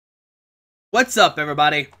What's up,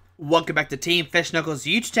 everybody? Welcome back to Team Fish Knuckles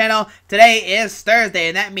YouTube channel. Today is Thursday,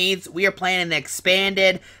 and that means we are playing an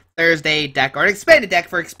expanded Thursday deck, or an expanded deck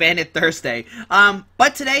for expanded Thursday.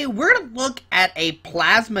 But today we're going to look at a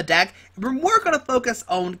plasma deck, and we're more going to focus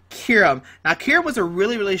on Kyurem. Now, Kyurem was a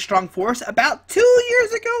really strong force about 2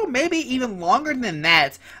 years ago, maybe even longer than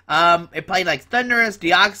that. It played like Thunderous,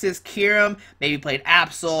 Deoxys, Kyurem, maybe played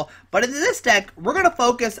Absol, but in this deck, we're going to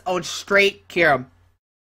focus on straight Kyurem.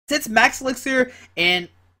 Since Max Elixir and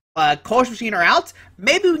Colress Machine are out,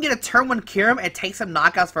 maybe we can get a turn 1 Kyurem and take some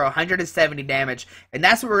knockouts for 170 damage. And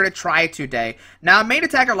that's what we're going to try today. Now, main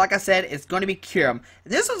attacker, like I said, is going to be Kyurem.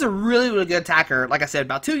 This was a really good attacker, like I said,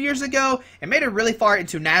 about 2 years ago. It made it really far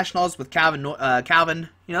into Nationals with Calvin,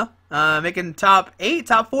 you know, making top 8,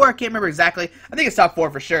 top 4. I can't remember exactly. I think it's top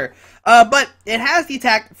 4 for sure. But it has the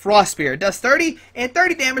attack Frost Spear. It does 30 and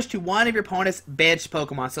 30 damage to one of your opponent's benched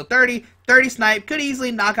Pokemon. So 30 snipe, could easily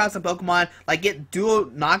knock out some Pokemon, like get dual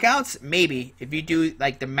knockouts, maybe, if you do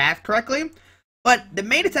like the math correctly. But the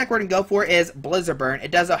main attack we're going to go for is Blizzard Burn.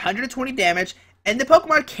 It does 120 damage, and the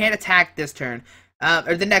Pokemon can't attack this turn,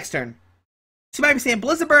 or the next turn. So you might be saying,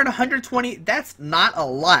 Blizzard Burn 120, that's not a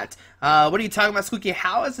lot. What are you talking about, Squeaky?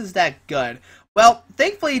 How is this that good? Well,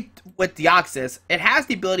 thankfully, with Deoxys, it has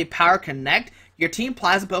the ability to Power Connect. Your Team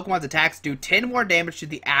Plasma Pokemon's attacks do 10 more damage to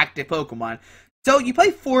the active Pokemon. So you play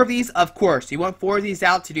 4 of these, of course. You want 4 of these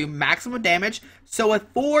out to do maximum damage. So with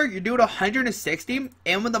 4, you're doing 160.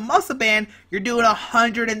 And with the Muscle Band, you're doing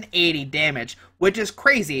 180 damage, which is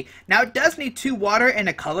crazy. Now, it does need 2 water and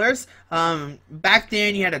a colors. Back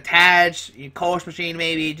then, you had a Taj, Colress Machine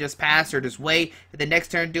maybe, just pass or just wait. The next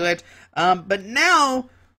turn, do it. But now,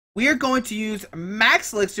 we are going to use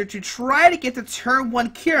Max Elixir to try to get the turn 1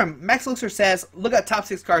 Kyurem. Max Elixir says, look at the top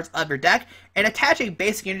 6 cards of your deck and attach a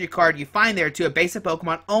basic energy card you find there to a basic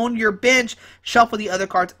Pokemon on your bench. Shuffle the other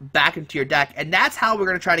cards back into your deck. And that's how we're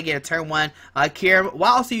going to try to get a turn 1 Kyurem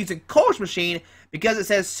while also using Colress Machine, because it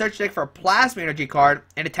says search deck for a Plasma Energy card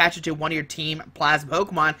and attach it to one of your Team Plasma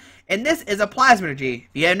Pokemon. And this is a Plasma Energy.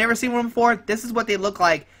 If you have never seen one before, this is what they look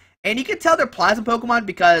like. And you can tell they're Plasma Pokemon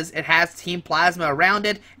because it has Team Plasma around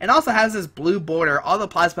it, and also has this blue border. All the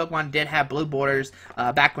Plasma Pokemon did have blue borders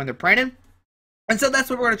back when they're printed. And so that's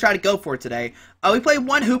what we're going to try to go for today. We play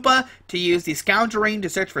 1 Hoopa to use the Scoundrel Ring to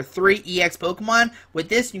search for 3 EX Pokemon. With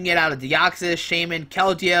this, you can get out a Deoxys, Shaman,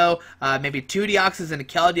 Keldeo, maybe 2 Deoxys and a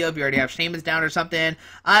Keldeo if you already have Shamans down or something.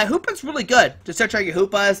 Hoopa's really good to search out your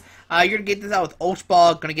Hoopas. You're going to get this out with Ultra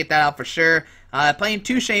Ball, going to get that out for sure. Playing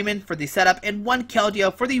 2 Shaman for the setup and 1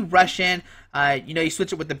 Keldeo for the Russian. You know, you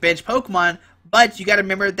switch it with the bench Pokemon. But you got to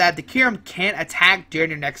remember that the Kyurem can't attack during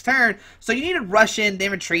your next turn, so you need to rush in,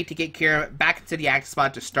 then retreat to get Kyurem back into the active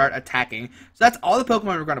spot to start attacking. So that's all the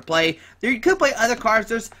Pokemon we're going to play. There you could play other cards.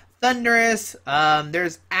 There's Thunderous,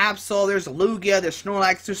 there's Absol, there's Lugia, there's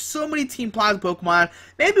Snorlax. There's so many Team Plasma Pokemon.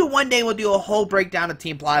 Maybe one day we'll do a whole breakdown of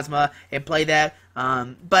Team Plasma and play that.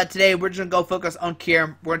 But today we're just going to go focus on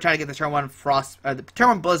Kyurem. We're going to try to get the turn 1 turn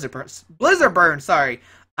 1 Blizzard Burn, sorry.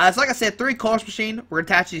 So like I said, 3 Colress Machine. We're going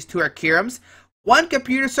to attach these to our Kyurems. 1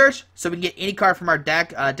 Computer Search, so we can get any card from our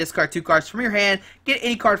deck. Discard 2 cards from your hand. Get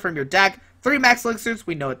any card from your deck. 3 Max Elixirs.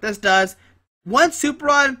 We know what this does. 1 Super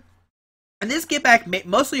Rod. And this get back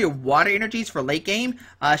mostly your water energies for late game.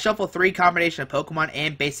 Shuffle 3 combination of Pokemon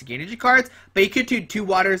and basic energy cards. But you could do 2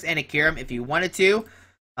 waters and a Kyurem if you wanted to.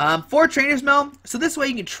 4 Trainer's Mail. So this way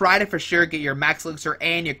you can try to for sure get your Max Elixir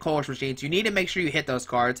and your Colress Machines. You need to make sure you hit those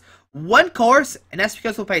cards. 1 Colress, and that's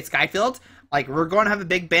because we'll play Skyfield. Like, we're going to have a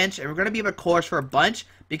big bench, and we're going to be able to Colress for a bunch,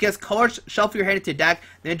 because Colress, shuffle your hand into deck,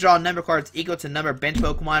 then draw a number of cards equal to the number of bench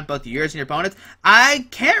Pokemon, both yours and your opponent's. I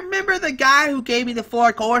can't remember the guy who gave me the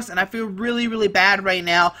full Colress, and I feel really bad right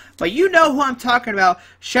now, but you know who I'm talking about.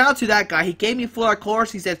 Shout out to that guy. He gave me full art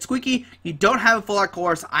Colress. He said, Squeaky, you don't have a full art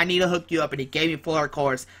Colress. I need to hook you up, and he gave me full art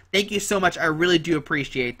Colress. Thank you so much. I really do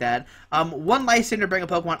appreciate that. 1 Lysander to bring a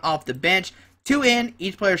Pokemon off the bench. 2 in,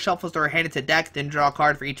 each player shuffles their hand into deck, then draw a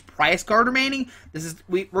card for each price card remaining. This is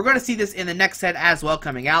we're going to see this in the next set as well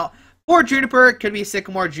coming out. 4 Juniper, could be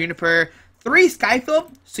Sycamore, Juniper. 3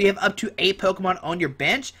 Skyfield, so you have up to 8 Pokemon on your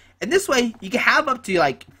bench. And this way, you can have up to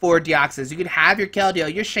like 4 Deoxys. You can have your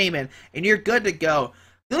Keldeo, your Shaman, and you're good to go.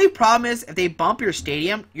 The only problem is, if they bump your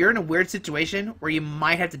stadium, you're in a weird situation where you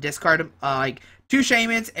might have to discard like 2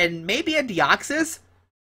 Shamans and maybe a Deoxys.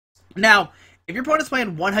 Now, if your opponent's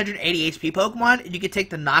playing 180 HP Pokemon and you can take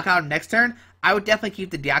the knockout next turn, I would definitely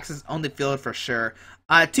keep the Deoxys on the field for sure.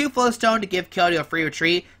 2 Flowstone to give Keldeo a free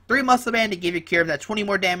retreat. 3 Muscle Band to give your Kyurem that 20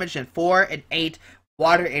 more damage, and 4 and 8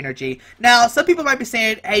 water energy. Now, some people might be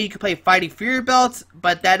saying, hey, you can play Fighting Fury Belts,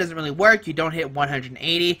 but that doesn't really work. You don't hit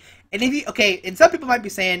 180. And if you, okay, and some people might be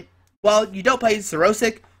saying, Well, you don't play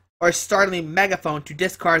Xerosic or Startling Megaphone to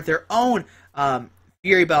discard their own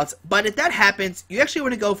Fury Belts. But if that happens, you actually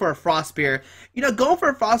want to go for a Frost Spear. You know, going for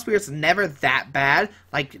a Frost Spear is never that bad.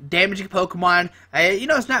 Like, damaging Pokemon, you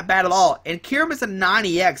know, it's not bad at all. And Kyurem is a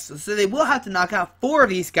non-EX, so they will have to knock out 4 of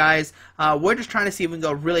these guys. We're just trying to see if we can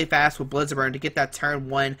go really fast with Blizzard Burn to get that turn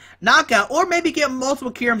 1 knockout, or maybe get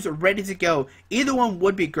multiple Kyurems ready to go. Either one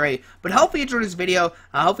would be great. But hopefully you enjoyed this video.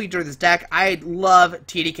 Hopefully you enjoyed this deck. I love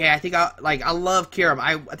TDK. I love Kyurem.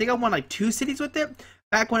 I think I won like 2 cities with it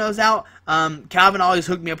back when it was out. Calvin always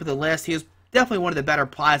hooked me up with a list. He was definitely one of the better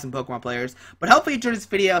Plasma Pokemon players. But hopefully you enjoyed this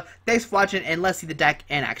video. Thanks for watching, and let's see the deck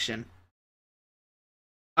in action.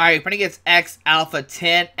 Alright, playing against X Alpha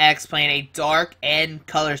 10X, playing a Dark and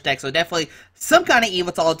Colors deck. So definitely some kind of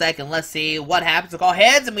Evital deck, and let's see what happens. We'll call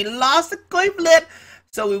heads, and we lost the coin flip.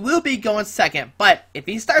 So we will be going second. But if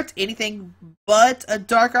he starts anything but a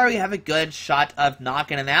Darkrai, we have a good shot of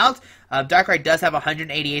knocking him out. Darkrai does have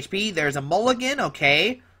 180 HP. There's a Mulligan,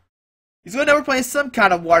 okay. He's going to know we're playing some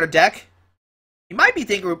kind of water deck. You might be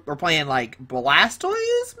thinking we're playing, like,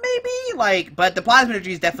 Blastoise, maybe? Like, but the Plasma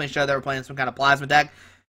Energies definitely show that we're playing some kind of Plasma deck.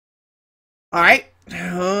 Alright.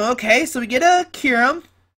 Okay, so we get a Kyurem.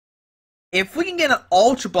 If we can get an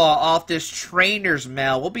Ultra Ball off this Trainer's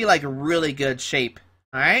Mail, we'll be, like, really good shape.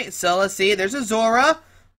 Alright, so let's see. There's a Zora.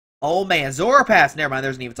 Oh, man. Zora Pass. Never mind,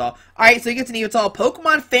 there's an Evital. Alright, so he gets an Evital.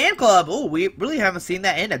 Pokemon Fan Club. Oh, we really haven't seen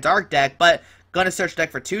that in a Dark deck, but gonna search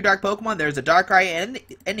deck for 2 Dark Pokemon. There's a Darkrai and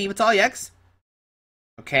an Evital EX.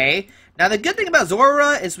 Okay. Now, the good thing about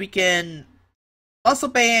Zora is we can Muscle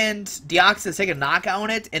Band Deoxys, take a knockout on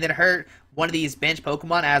it, and then hurt one of these bench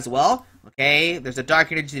Pokemon as well. Okay, there's a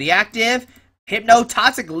Dark Energy to the active.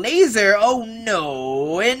 Hypnotoxic Laser. Oh,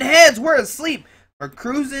 no. And heads, we're asleep. We're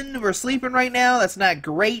cruising, we're sleeping right now, that's not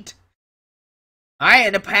great. Alright,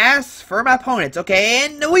 and a pass for my opponents, okay,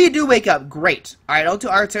 and we do wake up, great. Alright, on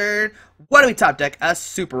to our turn. What do we top deck? A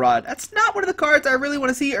Super Rod. That's not one of the cards I really want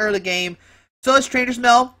to see early game. So let's Trainer's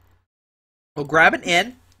Mail. We'll grab an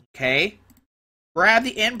N, okay. Grab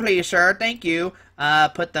the N, please, sir, thank you.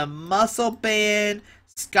 Put the Muscle Band,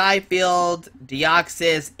 Skyfield,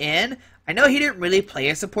 Deoxys in. I know he didn't really play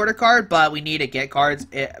a supporter card, but we need to get cards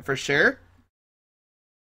for sure.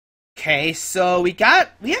 Okay, so we have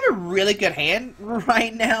a really good hand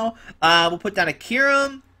right now. We'll put down a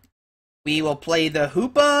Kyurem. We will play the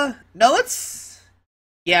Hoopa. No,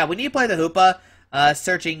 yeah, we need to play the Hoopa.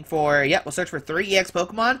 We'll search for 3 EX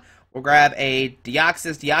Pokemon. We'll grab a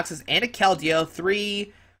Deoxys, and a Keldeo.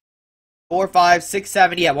 3, 4, 5, 6,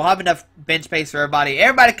 7. Yeah, we'll have enough bench space for everybody.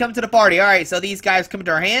 Everybody come to the party. Alright, so these guys come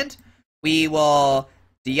to our hand. We will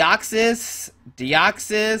Deoxys,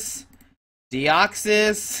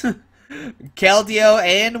 Keldeo,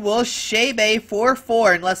 and we'll Shebe for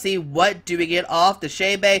 4. And let's see, what do we get off the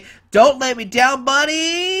Shebe? Don't let me down,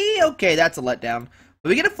 buddy! Okay, that's a letdown. But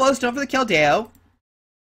we get a Flowstone for the Keldeo.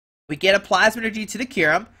 We get a Plasma Energy to the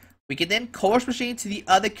Kyurem. We can then Colress Machine to the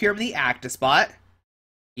other Kyurem in the active spot.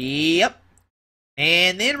 Yep.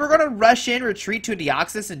 And then we're going to rush in, retreat to a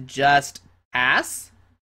Deoxys, and just pass.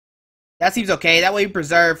 That seems okay. That way we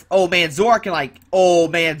preserve... Oh, man, Zora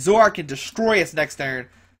can destroy us next turn.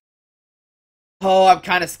 Oh, I'm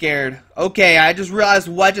kind of scared. Okay, I just realized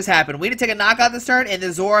what just happened. We need to take a knockout this turn, and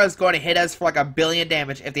the Zora is going to hit us for like 1 billion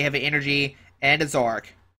damage if they have an Energy and a Zoroark.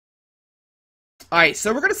 Alright,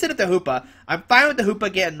 so we're going to sit at the Hoopa. I'm fine with the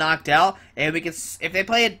Hoopa getting knocked out, and we can, if they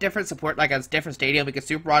play a different support, like a different stadium, we can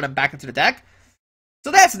Super Rod them back into the deck. So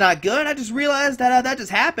that's not good. I just realized that that just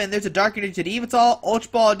happened. There's a Dark Energy to the Evital, Ultra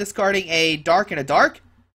Ball discarding a Dark and a Dark.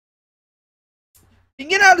 You can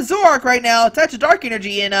get out of Zoroark right now, touch a Dark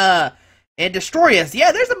Energy, and destroy us.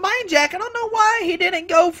 Yeah, there's a Mind Jack. I don't know why he didn't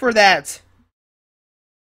go for that.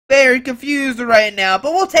 Very confused right now,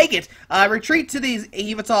 but we'll take it. Retreat to the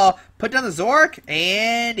Evital, put down the Zoroark,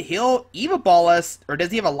 and he'll Eva Ball us. Or does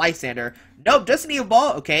he have a Lysander? Nope, just an Eva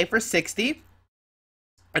Ball. Okay, for 60.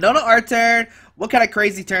 And on our turn, what kind of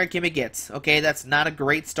crazy turn can we get? Okay, that's not a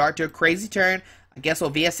great start to a crazy turn. I guess we'll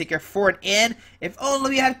VS Seeker for an in. If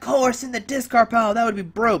only we had Colress in the discard pile, that would be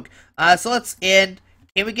broke. So let's end.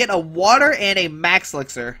 Can we get a Water and a Max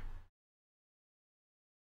Elixir?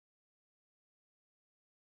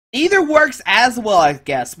 Either works as well, I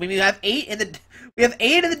guess. We have 8 in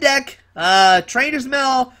the deck. Trainer's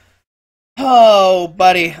Mail. Oh,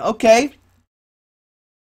 buddy. Okay.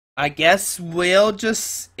 I guess we'll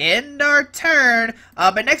just end our turn.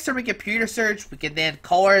 But next turn we can Computer Search. We can then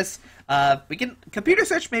Colress. We can Computer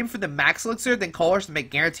Search maybe for the Max Elixir, then Colress to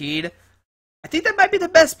make guaranteed. I think that might be the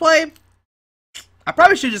best play. I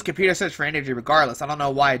probably should just Computer Search for energy regardless. I don't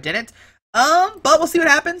know why I didn't. But we'll see what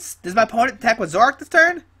happens. Does my opponent attack with Zoroark this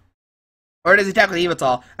turn? Or does he tackle the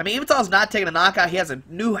Evital? I mean, Evital's not taking a knockout. He has a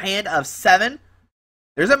new hand of 7.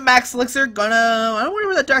 There's a Max Elixir gonna... I don't wonder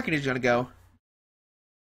where the Dark Energy is gonna go.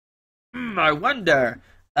 I wonder.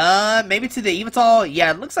 Maybe to the Evital?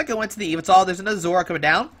 Yeah, it looks like it went to the Evital. There's another Zoroark coming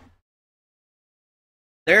down.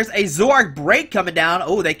 There's a Zoroark Break coming down.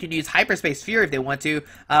 Oh, they can use Hyperspace Fury if they want to.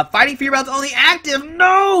 Fighting Fury Belt's only active.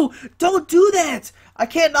 No! Don't do that! I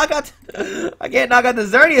can't knock out... I can't knock out the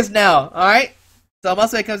Xerneas now. Alright. So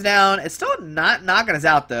Muscle comes down. It's still not knocking us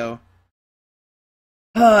out, though.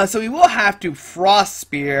 So we will have to Frost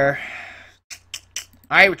Spear.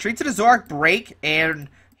 Alright, retreat to the Zoroark Break. And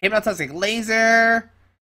Hypnotoxic Laser.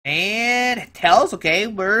 And Tails. Okay,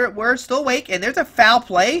 we're still awake. And there's a Foul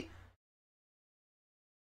Play.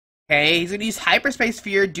 Okay, he's going to use Hyperspace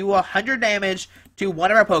Fear, do 100 damage to one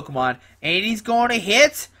of our Pokemon. And he's going to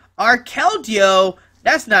hit our Keldeo.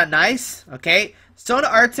 That's not nice. Okay, so to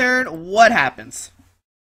our turn, what happens?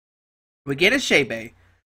 We get a Shebe.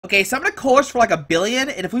 Okay, so I'm going to Colress for like 1 billion.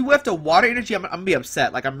 And if we whiffed a Water Energy, I'm going to be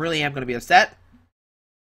upset. Like, I really am going to be upset.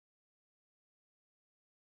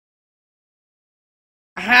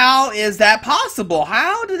 How is that possible?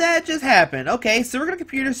 How did that just happen? Okay, so we're going to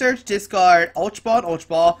Computer Search, discard Ultra Ball and Ultra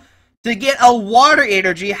Ball to get a Water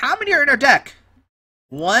Energy. How many are in our deck?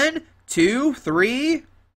 1, 2, 3,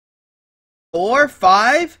 4,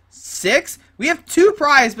 5, 6. We have 2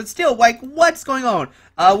 prizes, but still, like, what's going on?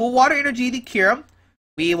 We'll Water Energy the Kyurem.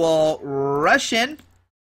 We will rush in.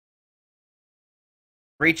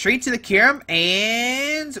 Retreat to the Kyurem.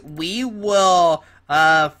 And we will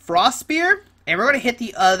Frost Spear. And we're going to hit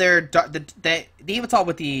the other, the Evital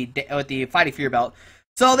with the Fighting Fury Belt.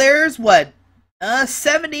 So there's, what,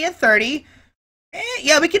 70 and 30. And,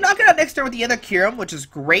 yeah, we can knock it out next turn with the other Kyurem, which is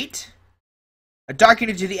great. A Dark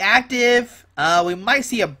Energy to the active. We might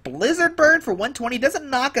see a Blizzard Burn for 120. Doesn't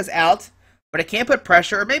knock us out, but it can put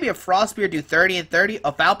pressure. Or maybe a Frost Spear do 30 and 30.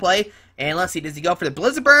 A Foul Play. And let's see, does he go for the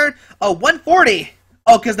Blizzard Burn? Oh, 140.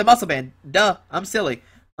 Oh, because the Muscle Band. Duh, I'm silly.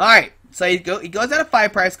 Alright, so he goes out of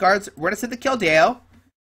 5 prize cards. We're going to send the Keldeo.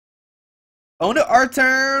 On to our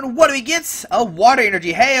turn. What do we get? A Water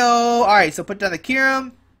Energy. Heyo. Alright, so put down the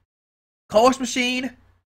Kyurem. Colress Machine.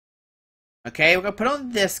 Okay, we're going to put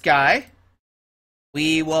on this guy.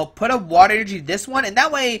 We will put a Water Energy this one. And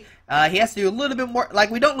that way, he has to do a little bit more. Like,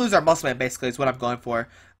 we don't lose our Muscle Man, basically, is what I'm going for.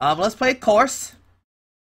 Let's play Colress.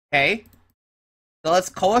 Okay. So let's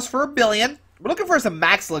Colress for 1 billion. We're looking for some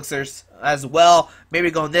Max Elixirs as well.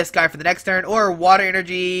 Maybe go on this guy for the next turn. Or Water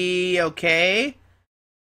Energy. Okay.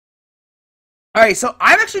 Alright, so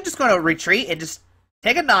I'm actually just going to retreat and just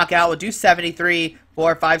take a knockout. We'll do 73,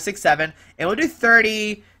 4, 5, 6, 7. And we'll do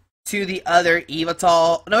 30 to the other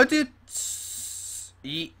Evital. No,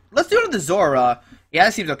 let's do it on the Zora. Yeah,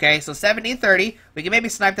 that seems okay. So 70 and 30. We can maybe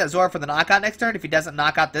snipe that Zora for the knockout next turn if he doesn't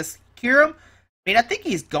knock out this Kyurem. I mean, I think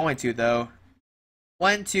he's going to, though.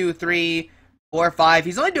 1, 2, 3, 4, 5.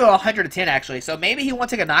 He's only doing 110, actually. So maybe he won't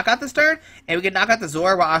take a knockout this turn. And we can knock out the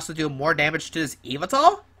Zora while also doing more damage to this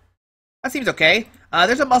Evital. That seems okay.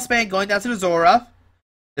 There's a Muscle Man going down to the Zora.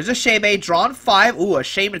 There's a Shebe, drawn 5. Ooh, a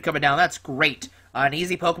Shaman coming down. That's great. An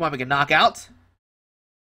easy Pokemon we can knock out.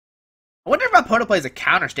 I wonder if my opponent plays a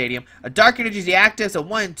counter stadium. A Dark Energy is the active, so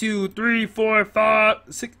 1, 2, 3, 4, 5,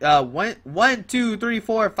 6. 1, 2, 3,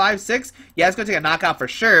 4, 5, 6. Yeah, it's going to take a knockout for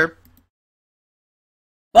sure.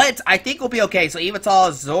 But I think we'll be okay. So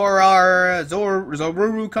Evital,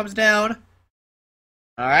 Zoruru comes down.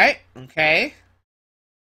 Alright, okay.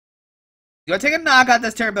 He's going to take a knockout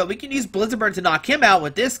this turn, but we can use Blizzard Burn to knock him out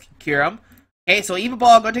with this Kyurem. Okay, so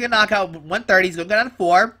Evital going to take a knockout 130. He's going to go down to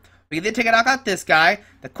 4. We can then take a knockout this guy.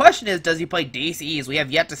 The question is, does he play DCs? We have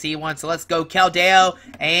yet to see one, so let's go Keldeo.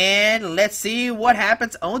 And let's see what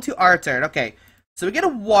happens on to our turn. Okay, so we get a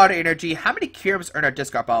Water Energy. How many Kyurems are in our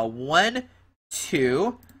discard pile? 1,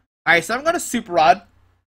 2. Alright, so I'm going to Super Rod.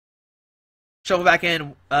 Shuffle back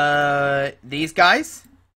in these guys.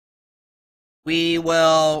 We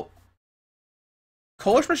will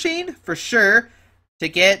Colress Machine for sure to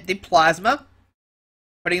get the Plasma.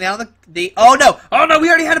 Putting down the oh no! Oh no, we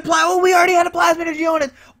already had a Plasma Energy on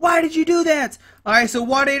it! Why did you do that? Alright, so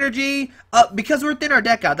Water Energy, because we're thin our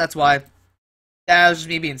deck out, that's why. That was just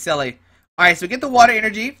me being silly. Alright, so we get the Water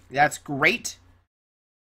Energy. That's great.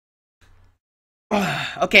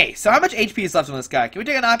 Okay, so how much HP is left on this guy? Can we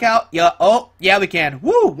take a knockout? Yeah, oh, yeah, we can.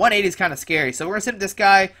 Woo! 180 is kind of scary. So we're going to send this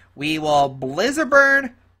guy. We will Blizzard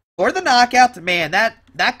Burn for the knockout. Man, that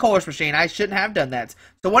Colress Machine, I shouldn't have done that.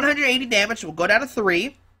 So 180 damage. We'll go down to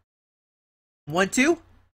 3. 1, 2.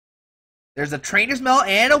 There's a Trainer's Mail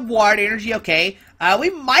and a Water Energy. Okay. We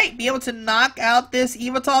might be able to knock out this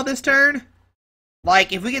Evital this turn.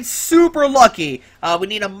 Like, if we get super lucky, we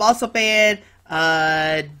need a Muscle Band,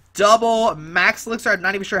 double Max Elixir. I'm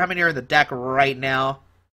not even sure how many are in the deck right now.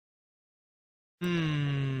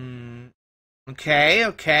 Okay,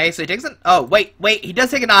 okay. So he takes an... Oh, wait. He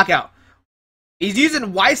does take a knockout. He's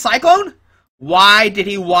using Y Cyclone? Why did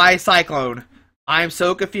he Y Cyclone? I'm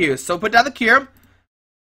so confused. So put down the Kyurem.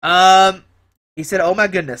 He said, oh my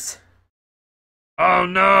goodness. Oh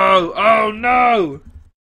no! Oh no!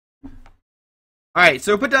 Alright,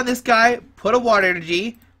 so put down this guy, put a Water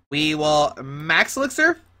Energy. We will Max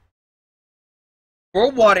Elixir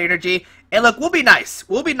for Water Energy. And look, we'll be nice.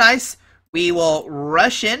 We'll be nice. We will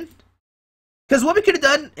rush in. Because what we could have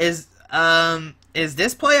done is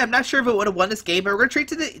this play. I'm not sure if it would have won this game, but we're going to treat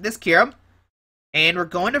to this Kyurem. And we're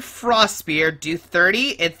going to Frost Spear, do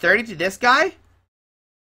 30 and 30 to this guy.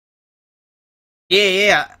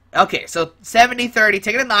 Yeah. Okay, so 70, 30,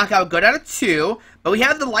 taking a knockout, go down to 2. But we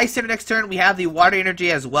have the Light Center next turn. We have the Water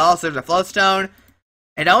Energy as well, so there's a Float Stone.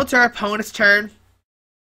 And on to our opponent's turn.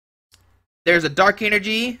 There's a Dark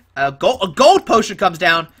Energy. A Gold Potion comes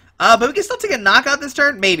down. But we can still take a knockout this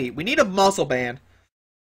turn? Maybe. We need a Muscle Band.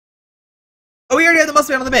 Oh, we already have the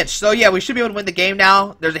Muscle Band on the bench. So yeah, we should be able to win the game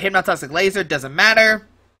now. There's a Hypnotoxic Laser, doesn't matter.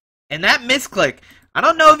 And that misclick. I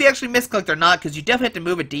don't know if he actually misclicked or not, because you definitely have to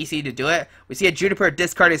move a DC to do it. We see a Juniper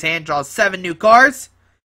discard his hand, draws 7 new cards.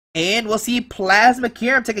 And we'll see Plasma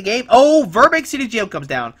Kyurem take a game. Oh, Verbank CDGM comes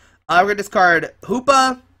down. We're going to discard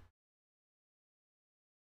Hoopa,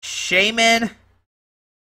 Shaman,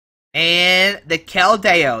 and the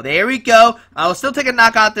Keldeo. There we go. We'll still take a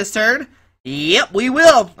knockout this turn. Yep, we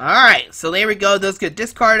will. Alright, so there we go. Those get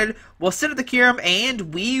discarded. We'll sit at the Kyurem,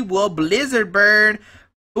 and we will Blizzard Burn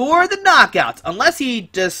for the knockouts. Unless he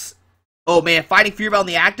just... Oh, man, Fighting Fury Ball in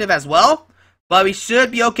the active as well. But we should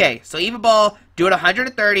be okay. So, Even Ball, do it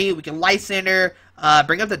 130. We can Light Cinder,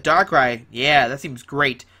 bring up the Darkrai. Yeah, that seems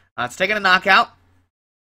great. Let's take a knockout.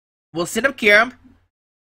 We'll sit up Kyurem.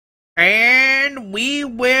 And we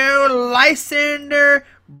will Light Cinder,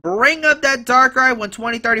 bring up that Darkrai,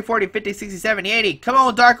 120, 30, 40, 50, 60, 70, 80. Come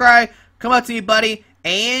on, Darkrai. Come up to me, buddy.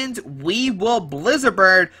 And we will Blizzard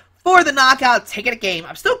Bird for the knockout, taking a game.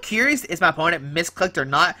 I'm still curious if my opponent misclicked or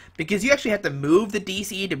not, because you actually have to move the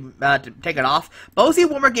DC to take it off. But we'll see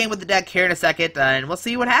one more game with the deck here in a second, and we'll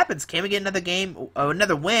see what happens. Can we get another game,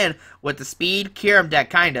 another win with the Speed Kyurem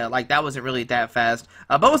deck? Kinda, like that wasn't really that fast.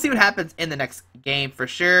 But we'll see what happens in the next game for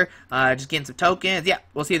sure. Just getting some tokens. Yeah,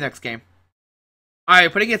 we'll see you in the next game.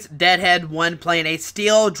 Alright, putting against Deadhead 1, playing a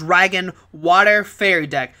Steel Dragon Water Fairy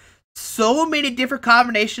deck. So many different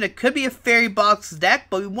combinations. It could be a Fairy Box deck,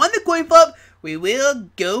 but we won the coin flip. We will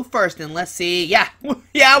go first, and let's see. Yeah,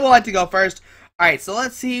 yeah, we'll like to go first. Alright, so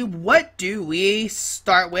let's see. What do we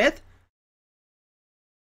start with?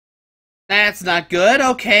 That's not good.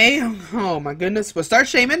 Okay. Oh my goodness. We'll start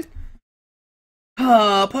Shaman.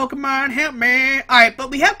 Oh, Pokemon, help me. Alright, but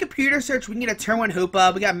we have Computer Search. We need a turn 1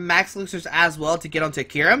 Hoopa. We got Max Elixirs as well to get onto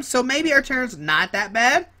Kyurem. So maybe our turn's not that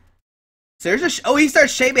bad. So there's a... Oh, he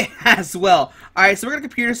starts Shaman as well. Alright, so we're going to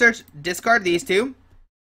Computer Search. Discard these two.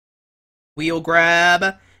 We'll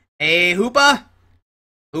grab a Hoopa.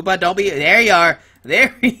 Hoopa, don't be... There you are.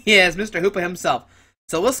 There he is, Mr. Hoopa himself.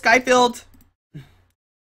 So we'll Skyfield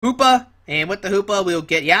Hoopa. And with the Hoopa, we'll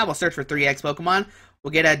get... Yeah, we'll search for 3X Pokemon. We'll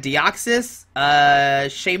get a Deoxys,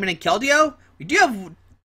 Shaman, and Keldeo. We do have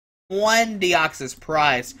one Deoxys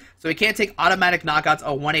prize, so we can't take automatic knockouts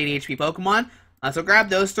of 180 HP Pokemon. So grab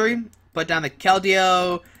those 3. Put down the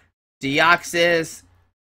Keldeo, Deoxys,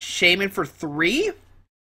 Shaman for 3.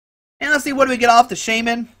 And let's see, what do we get off the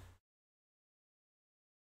Shaman?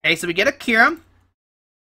 Okay, so we get a Kyurem,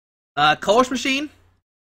 Colress Machine.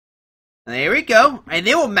 There we go. And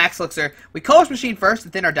then we'll Max Elixir. We Colress Machine first to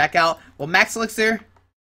thin our deck out. We'll Max Elixir.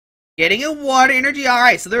 Getting a Water Energy.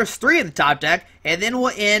 Alright, so there's 3 in the top deck. And then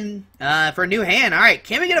we'll end for a new hand. Alright,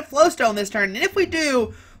 can we get a Flowstone this turn? And if we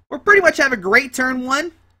do, we'll pretty much have a great turn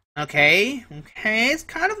 1. Okay, it's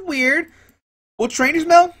kind of weird. We'll Trainer's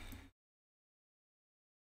Mail.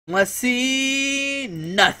 Let's see.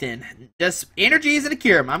 Nothing. Just energies and a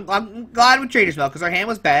Kyurem. I'm glad with Trainer's Mail because our hand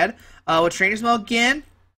was bad. We'll Trainer's Mail again.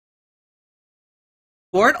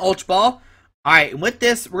 For an Ultra Ball. Alright, and with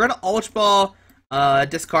this, we're going to Ultra Ball,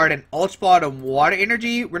 discard an Ultra Ball to Water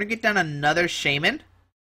Energy. We're going to get down another Shaman.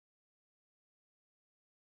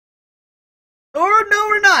 Or, no,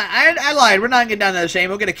 we're not. I lied. We're not getting down another Shaman.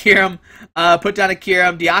 We'll get a Kyurem. Put down a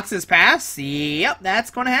Kyurem. Deoxys pass. Yep, that's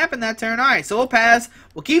going to happen that turn. Alright, so we'll pass.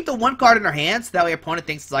 We'll keep the 1 card in our hand, so that way your opponent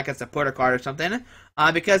thinks it's like a supporter card or something.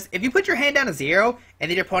 Because if you put your hand down to 0, and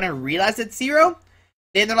then your opponent realizes it's 0,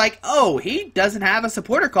 then they're like, oh, he doesn't have a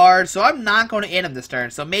supporter card, so I'm not going to end him this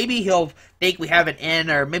turn. So maybe he'll think we have an in,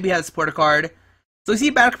 or maybe he has a supporter card. So we see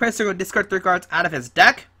Battle Compressor will discard 3 cards out of his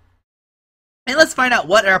deck. And let's find out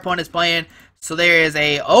what our opponent is playing. So there is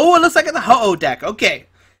a, oh, it looks like it's a Ho-Oh deck. Okay.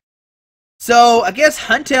 So I guess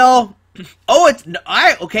Huntail, oh, it's,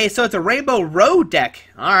 okay, so it's a Rainbow Road deck.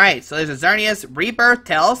 Alright, so there's a Xerneas, Rebirth,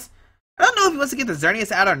 Tails. I don't know if he wants to get the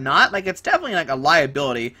Xerneas out or not. Like, it's definitely like a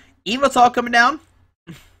liability. Eviltal coming down.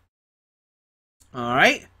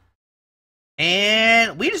 Alright.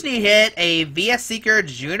 And we just need to hit a VS Seeker,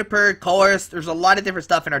 Juniper, Colress. There's a lot of different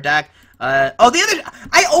stuff in our deck. Oh, the other...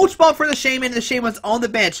 I ultra for the Shaman. The Shaman's on the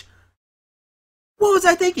bench. What was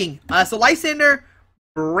I thinking? So Lysander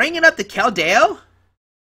bringing up the Keldeo.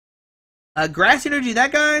 Grass Energy,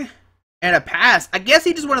 that guy. And a pass. I guess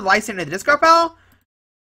he just wanted Lysander in the discard pile.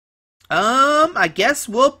 I guess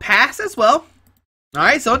we'll pass as well.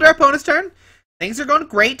 Alright, so into our opponent's turn. Things are going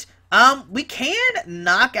great. We can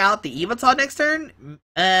knock out the Eviltal next turn.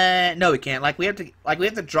 No, we can't. We have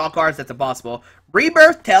to draw cards. That's impossible.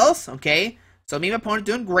 Rebirth tells. Okay, so me and my opponent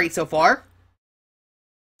doing great so far.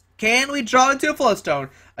 Can we draw into a Flowstone?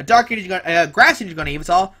 A Dark Energy, Grass Energy going to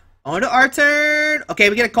Eviltal. On to our turn. Okay,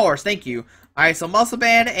 we get a Colress. Thank you. All right, so Muscle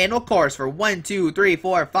Band and we'll Colress for 1, 2, 3,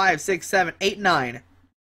 4, 5, 6, 7, 8, 9.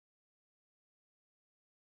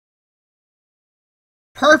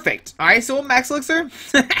 Perfect. Alright, so we'll Max Elixir.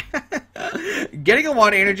 Getting a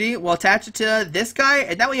Water Energy. We'll attach it to this guy.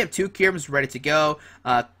 And now we have 2 Kyurems ready to go.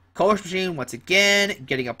 Colress Machine once again.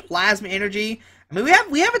 Getting a Plasma Energy. I mean,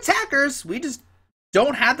 we have attackers. We just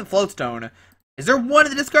don't have the Floatstone. Is there one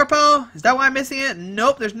in the discard pile? Is that why I'm missing it?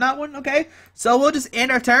 Nope, there's not one. Okay. So we'll just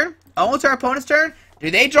end our turn. Almost our opponent's turn.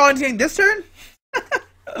 Do they draw anything this turn?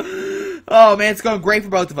 Oh, man, it's going great for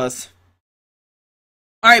both of us.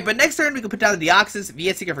 Alright, but next turn we can put down the Deoxys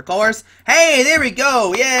via Seeker for Colress. Hey, there we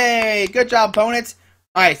go! Yay! Good job, opponents.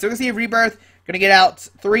 Alright, so we're going to see Rebirth. Going to get out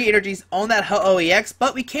 3 energies on that Ho-Oh EX,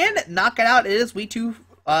 but we can knock it out. It is We 2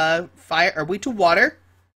 Fire, or We 2 Water.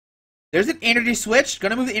 There's an energy switch.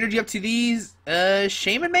 Going to move the energy up to these,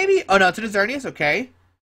 Shaman maybe? Oh no, to the Xerneas, okay.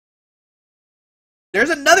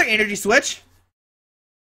 There's another energy switch.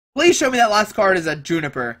 Please show me that last card is a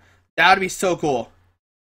Juniper. That would be so cool.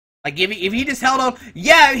 Like, if he just held on...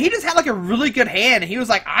 Yeah, he just had, like, a really good hand. And he was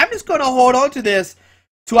like, I'm just going to hold on to this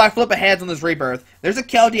till I flip a heads on this Rebirth. There's a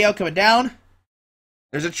Keldeo coming down.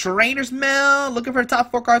 There's a Trainer's Mill looking for the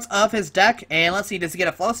top 4 cards of his deck. And let's see, does he get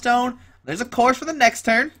a Flowstone? There's a Colress for the next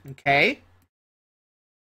turn. Okay.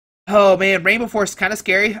 Oh, man, Rainbow Force is kind of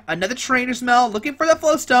scary. Another Trainer's Mill looking for the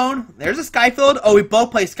Flowstone. There's a Skyfield. Oh, we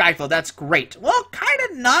both play Skyfield. That's great. Well, kind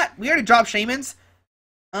of not. We already dropped Shamans.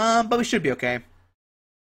 But we should be okay.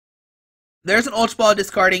 There's an Ultra Ball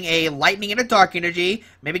discarding a Lightning and a Dark Energy.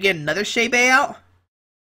 Maybe get another Shebe out.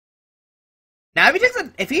 Now,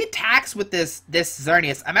 if he attacks with this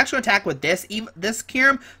Xerneas, I'm actually going to attack with this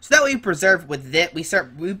Kyurem, so that way we preserve with it.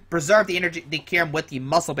 We preserve the Kyurem with the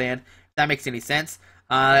Muscle Band. If that makes any sense.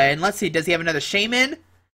 And let's see, does he have another Shaman?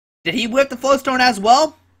 Did he whip the Flowstone as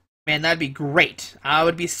well? Man, that'd be great. I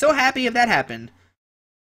would be so happy if that happened.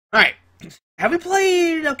 All right. Have we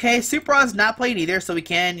played? Okay, Superon's not played either, so we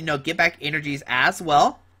can, get back energies as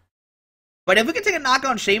well. But if we can take a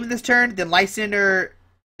knockout on Shaman this turn, then Lysander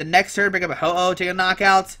the next turn, bring up a Ho-Oh, take a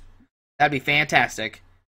knockout. That'd be fantastic.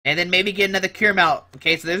 And then maybe get another Kyurem out.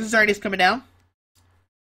 Okay, so there's a Xerneas coming down.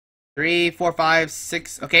 3, 4, 5,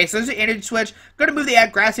 6. Okay, so there's an energy switch. Going to move the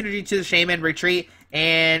Grass Energy to the Shaman, retreat,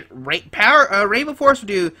 and Rainbow Force will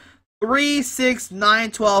do 3, 6,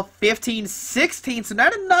 9, 12, 15, 16. So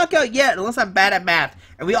not a knockout yet, unless I'm bad at math.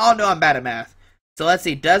 And we all know I'm bad at math. So let's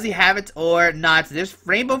see, does he have it or not? So there's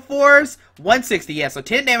Rainbow Force, 160. Yeah, so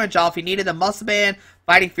 10 damage off. He needed the Muscle Band,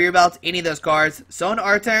 Fighting Fear Belts, any of those cards. So on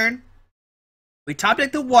our turn, we top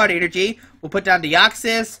deck the Water Energy. We'll put down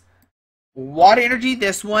Deoxys, Water Energy,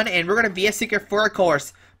 this one, and we're going to VS Seeker for a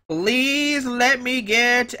course. Please let me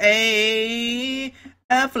get a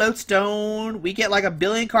Floatstone. We get like a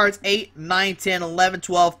billion cards, 8, 9, 10, 11,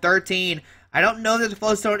 12, 13. I don't know there's a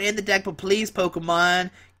Floatstone in the deck, but please,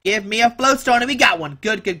 Pokemon, give me a Floatstone, and we got one.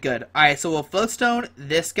 Good, good, good. Alright, so we'll Floatstone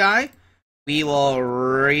this guy. We will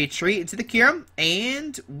retreat into the Kyurem,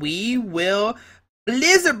 and we will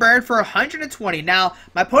Blizzard Bird for 120. Now,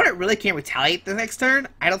 my opponent really can't retaliate the next turn.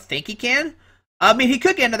 I don't think he can. I mean, he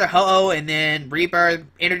could get another Ho-Oh and then Rebirth,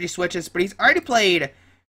 energy switches, but he's already played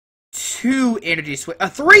 3 energy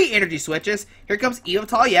switches. Here comes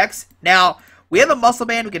Eviltal EX. Now, we have a Muscle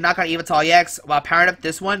Band. We can knock out Eviltal EX while powering up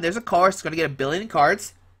this one. There's a Colress. It's going to get a billion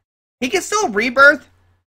cards. He can still Rebirth,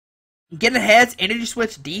 get a Heads, energy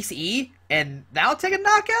switch, DCE, and that'll take a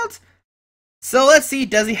knockout. So let's see,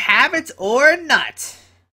 does he have it or not?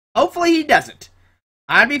 Hopefully he doesn't.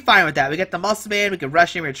 I'd be fine with that. We get the Muscle Man, we can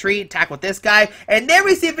rush and retreat, attack with this guy, and then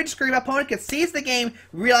we see a Vintage Scream. Opponent can seize the game,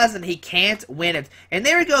 realizing he can't win it. And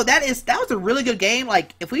there we go. That was a really good game.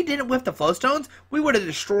 Like, if we didn't whiff the Flowstones, we would have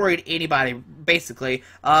destroyed anybody, basically.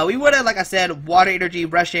 We would have, like I said, Water Energy,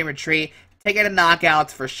 rush and retreat, taking a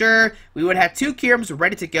knockouts for sure. We would have 2 Kyurems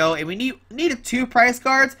ready to go, and we needed 2 price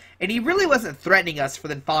cards, and he really wasn't threatening us for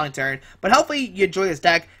the following turn. But hopefully you enjoy this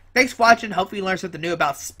deck. Thanks for watching. Hopefully you learned something new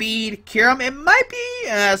about Speed Kyurem. It might be,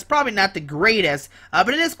 it's probably not the greatest, but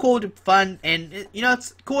it is cool, fun, and you know,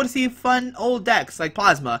 it's cool to see fun old decks like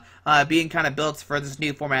Plasma being kind of built for this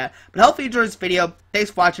new format. But hopefully you enjoyed this video.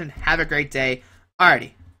 Thanks for watching. Have a great day.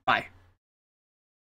 Alrighty, bye.